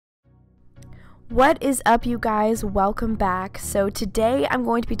What is up, you guys? Welcome back. So today I'm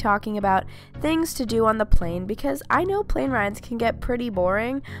going to be talking about things to do on the plane because I know plane rides can get pretty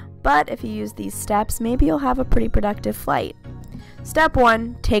boring, but if you use these steps, maybe you'll have a pretty productive flight. Step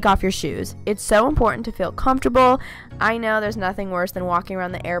 1, take off your shoes. It's so important to feel comfortable. I know there's nothing worse than walking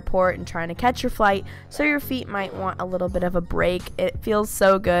around the airport and trying to catch your flight, so your feet might want a little bit of a break. It feels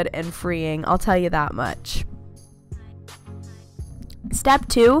so good and freeing, I'll tell you that much. Step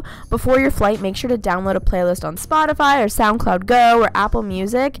 2, before your flight, make sure to download a playlist on Spotify or SoundCloud Go or Apple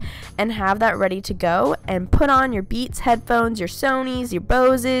Music and have that ready to go, and put on your Beats headphones, your Sonys, your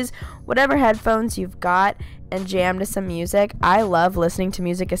Boses, whatever headphones you've got, and jam to some music. I love listening to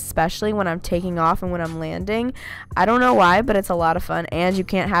music, especially when I'm taking off and when I'm landing. I don't know why, but it's a lot of fun, and you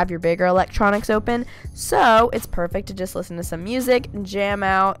can't have your bigger electronics open, so it's perfect to just listen to some music, jam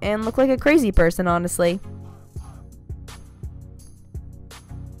out, and look like a crazy person, honestly.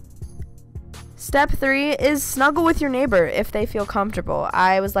 Step 3 is snuggle with your neighbor if they feel comfortable.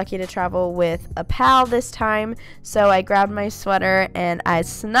 I was lucky to travel with a pal this time, so I grabbed my sweater and I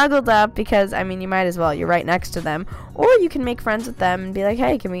snuggled up because, I mean, you might as well. You're right next to them. Or you can make friends with them and be like,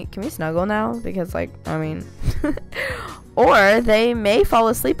 hey, can we snuggle now? Because, like, I mean... Or they may fall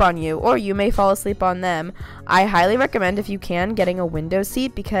asleep on you, or you may fall asleep on them. I highly recommend, if you can, getting a window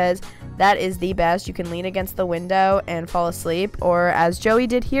seat because that is the best. You can lean against the window and fall asleep, or as Joey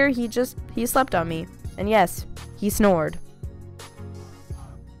did here, he slept on me. And yes, he snored.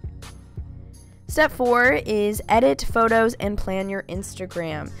 Step 4 is edit photos and plan your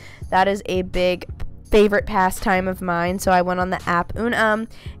Instagram. That is a big favorite pastime of mine, so I went on the app and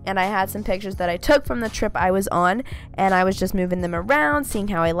I had some pictures that I took from the trip I was on, and I was just moving them around, seeing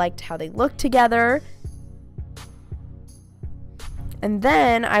how I liked how they looked together. And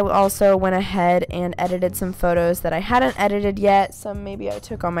then I also went ahead and edited some photos that I hadn't edited yet, some maybe I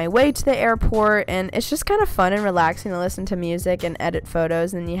took on my way to the airport, and it's just kind of fun and relaxing to listen to music and edit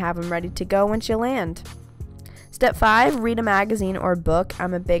photos, and you have them ready to go once you land. Step 5, read a magazine or book.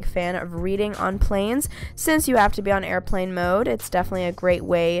 I'm a big fan of reading on planes. Since you have to be on airplane mode, it's definitely a great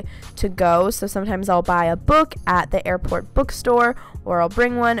way to go. So sometimes I'll buy a book at the airport bookstore, or I'll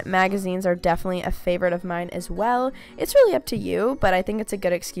bring one. Magazines are definitely a favorite of mine as well. It's really up to you, but I think it's a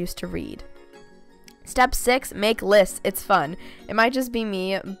good excuse to read. Step 6, make lists. It's fun. It might just be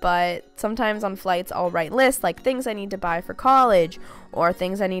me, but sometimes on flights I'll write lists like things I need to buy for college, or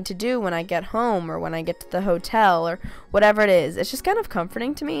things I need to do when I get home or when I get to the hotel, or whatever it is. It's just kind of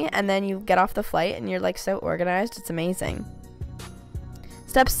comforting to me, and then you get off the flight and you're like so organized. It's amazing.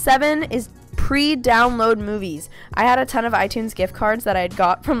 Step 7 is pre-download movies. I had a ton of iTunes gift cards that I had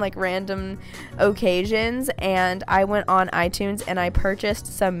got from like random occasions, and I went on iTunes and I purchased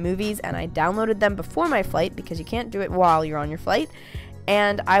some movies and I downloaded them before my flight because you can't do it while you're on your flight.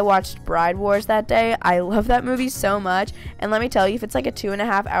 And I watched Bride Wars that day. I love that movie so much, and let me tell you, if it's like a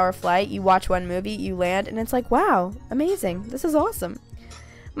 2.5 hour flight, you watch one movie, you land, and it's like, wow, amazing, this is awesome.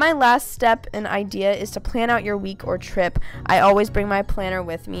 My last step and idea is to plan out your week or trip. I always bring my planner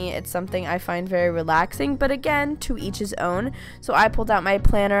with me. It's something I find very relaxing, but again, to each his own. So I pulled out my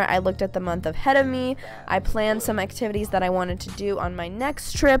planner, I looked at the month ahead of me, I planned some activities that I wanted to do on my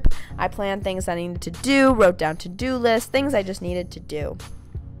next trip, I planned things I needed to do, wrote down to-do lists, things I just needed to do.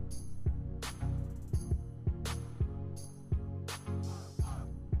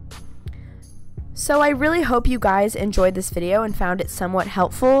 So I really hope you guys enjoyed this video and found it somewhat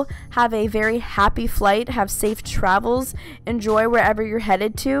helpful. Have a very happy flight, have safe travels, enjoy wherever you're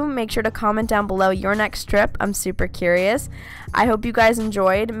headed to. Make sure to comment down below your next trip. I'm super curious. I hope you guys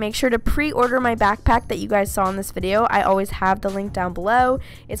enjoyed. Make sure to pre-order my backpack that you guys saw in this video. I always have the link down below.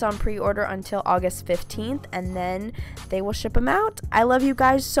 It's on pre-order until August 15th, and then they will ship them out. I love you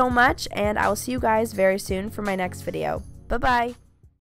guys so much, and I will see you guys very soon for my next video. Bye-bye.